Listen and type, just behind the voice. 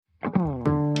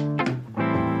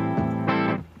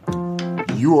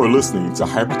You are listening to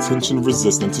Hypertension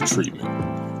Resistant to Treatment,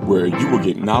 where you will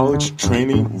get knowledge,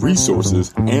 training,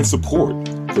 resources, and support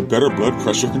for better blood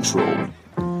pressure control.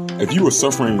 If you are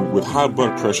suffering with high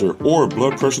blood pressure or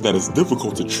blood pressure that is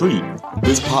difficult to treat,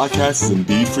 this podcast is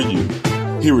indeed for you.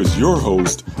 Here is your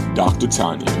host, Dr.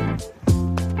 Tanya.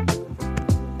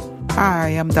 Hi,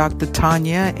 I'm Dr.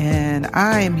 Tanya, and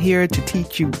I am here to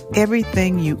teach you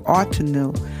everything you ought to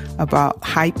know about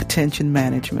hypertension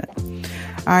management.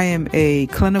 I am a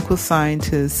clinical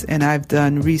scientist, and I've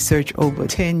done research over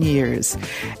 10 years,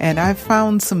 and I've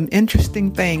found some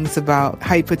interesting things about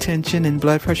hypertension and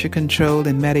blood pressure control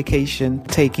and medication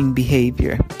taking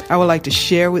behavior. I would like to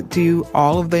share with you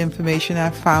all of the information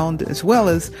I've found, as well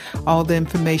as all the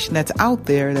information that's out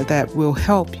there that will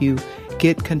help you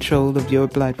get control of your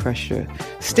blood pressure.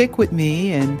 Stick with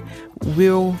me, and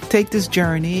we'll take this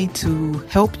journey to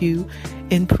help you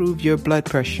improve your blood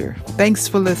pressure. Thanks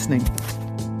for listening.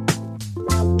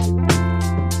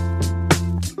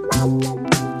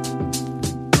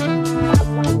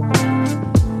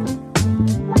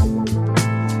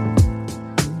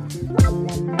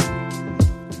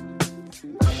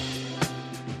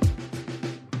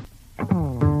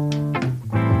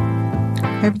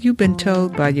 Have you been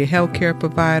told by your healthcare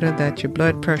provider that your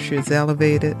blood pressure is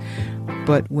elevated,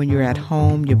 but when you're at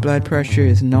home, your blood pressure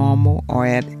is normal or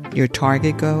at your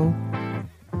target goal?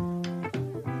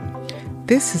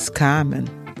 This is common.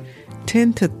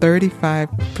 10 to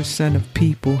 35% of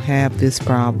people have this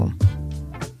problem.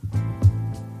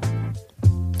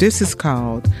 This is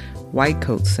called white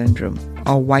coat syndrome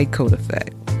or white coat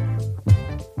effect.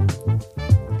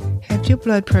 Have your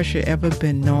blood pressure ever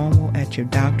been normal at your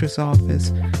doctor's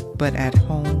office, but at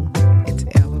home it's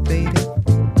elevated?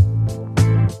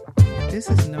 This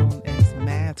is known as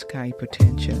masked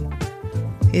hypertension.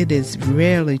 It is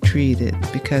rarely treated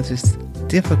because it's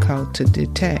difficult to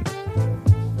detect.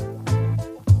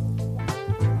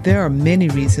 There are many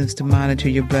reasons to monitor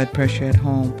your blood pressure at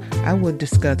home. I will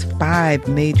discuss 5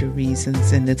 major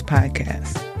reasons in this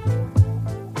podcast.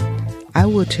 I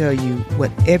will tell you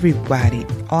what everybody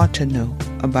ought to know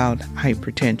about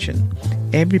hypertension.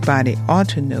 Everybody ought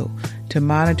to know to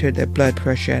monitor their blood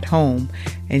pressure at home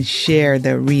and share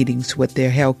their readings with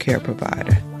their healthcare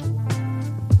provider.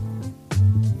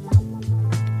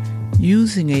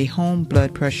 Using a home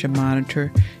blood pressure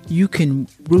monitor, you can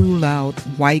rule out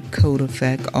white coat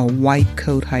effect or white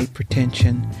coat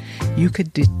hypertension. You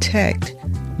could detect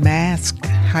masked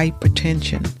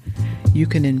hypertension. You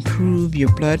can improve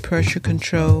your blood pressure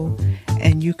control,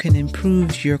 and you can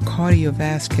improve your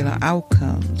cardiovascular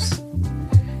outcomes.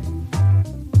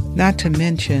 Not to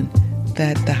mention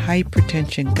that the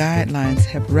hypertension guidelines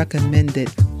have recommended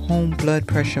home blood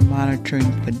pressure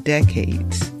monitoring for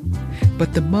decades.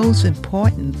 But the most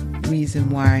important reason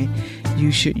why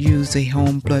you should use a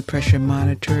home blood pressure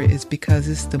monitor is because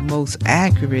it's the most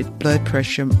accurate blood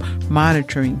pressure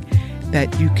monitoring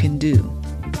that you can do.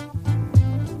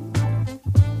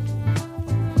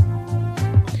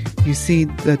 You see,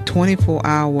 the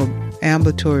 24-hour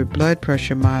ambulatory blood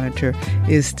pressure monitor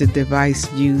is the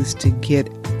device used to get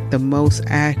the most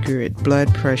accurate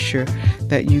blood pressure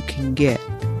that you can get.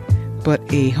 But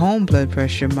a home blood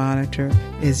pressure monitor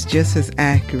is just as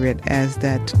accurate as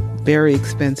that very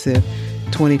expensive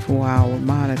 24-hour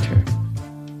monitor.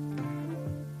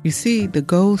 You see, the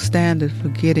gold standard for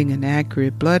getting an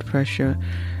accurate blood pressure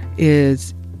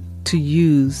is to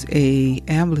use a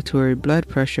ambulatory blood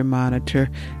pressure monitor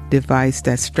device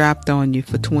that's strapped on you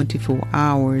for 24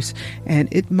 hours, and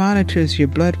it monitors your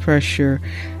blood pressure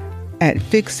at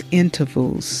fixed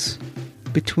intervals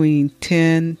between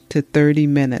 10 to 30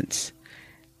 minutes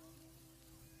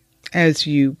as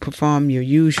you perform your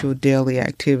usual daily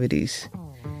activities.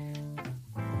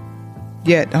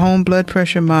 Yet, home blood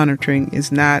pressure monitoring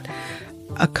is not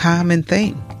a common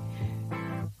thing.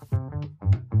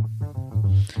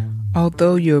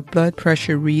 Although your blood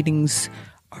pressure readings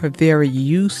are very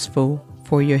useful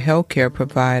for your healthcare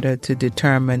provider to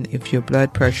determine if your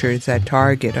blood pressure is at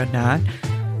target or not,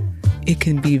 it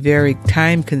can be very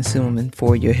time-consuming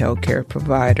for your healthcare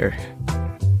provider.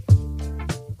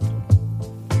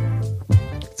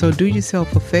 So do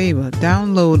yourself a favor,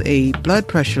 download a blood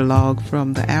pressure log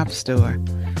from the App Store.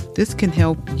 This can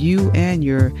help you and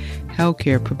your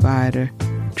healthcare provider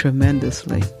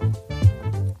tremendously.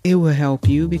 It will help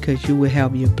you because you will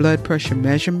have your blood pressure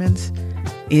measurements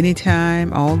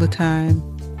anytime, all the time,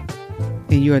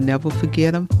 and you'll never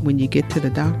forget them when you get to the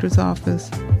doctor's office.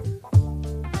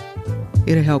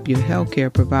 It'll help your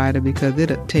healthcare provider because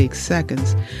it'll take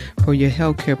seconds for your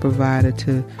healthcare provider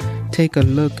to take a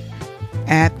look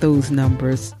at those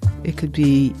numbers It could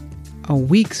be a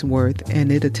week's worth,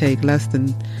 and it'll take less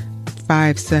than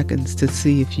 5 seconds to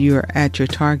see if you're at your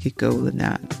target goal or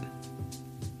not.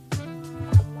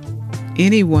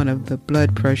 Any one of the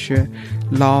blood pressure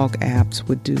log apps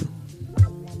would do.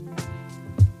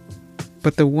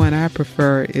 But the one I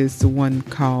prefer is the one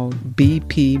called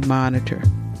BP Monitor.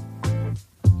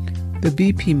 The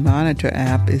BP Monitor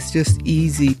app is just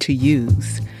easy to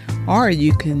use. Or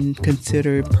you can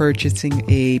consider purchasing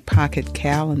a pocket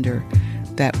calendar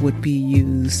that would be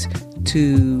used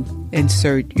to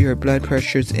insert your blood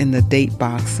pressures in the date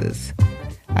boxes.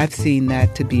 I've seen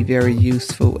that to be very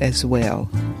useful as well.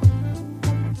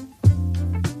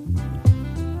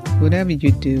 Whatever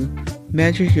you do,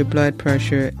 measure your blood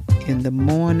pressure in the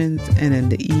mornings and in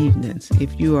the evenings.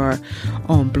 If you are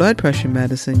on blood pressure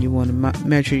medicine, you want to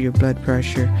measure your blood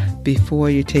pressure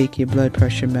before you take your blood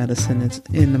pressure medicine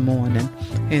in the morning,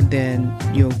 and then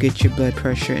you'll get your blood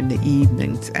pressure in the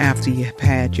evenings after you have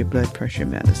had your blood pressure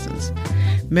medicines.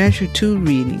 Measure 2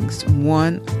 readings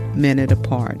 1 minute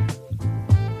apart.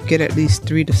 Get at least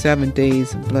 3 to 7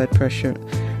 days of blood pressure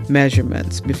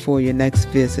measurements before your next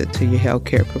visit to your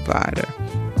healthcare provider.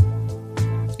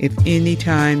 If any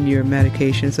time your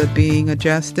medications are being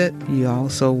adjusted, you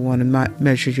also want to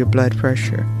measure your blood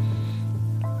pressure.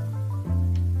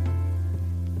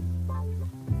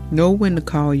 Know when to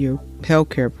call your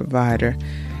healthcare provider.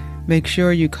 Make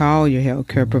sure you call your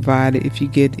healthcare provider if you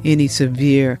get any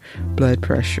severe blood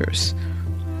pressures.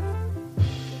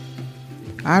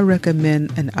 I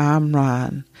recommend an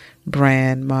Omron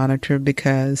brand monitor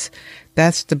because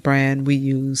that's the brand we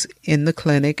use in the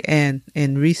clinic and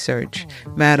in research.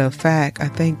 Matter of fact, I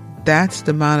think that's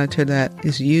the monitor that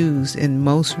is used in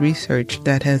most research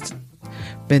that has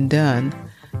been done.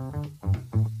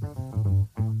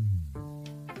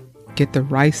 Get the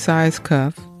right size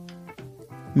cuff.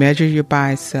 Measure your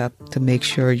bicep to make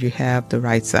sure you have the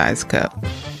right size cuff.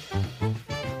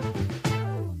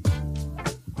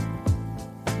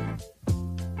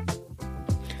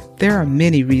 There are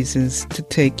many reasons to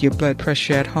take your blood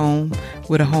pressure at home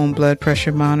with a home blood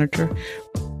pressure monitor.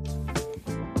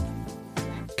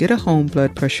 Get a home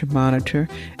blood pressure monitor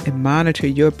and monitor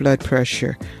your blood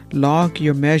pressure, log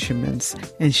your measurements,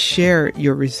 and share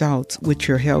your results with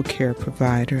your healthcare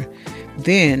provider.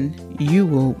 Then you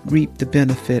will reap the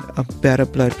benefit of better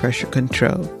blood pressure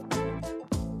control.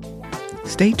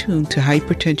 Stay tuned to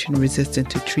Hypertension Resistant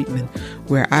to Treatment,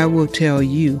 where I will tell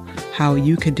you how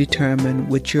you can determine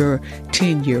what your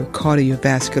 10-year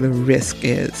cardiovascular risk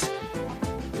is.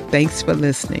 Thanks for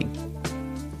listening.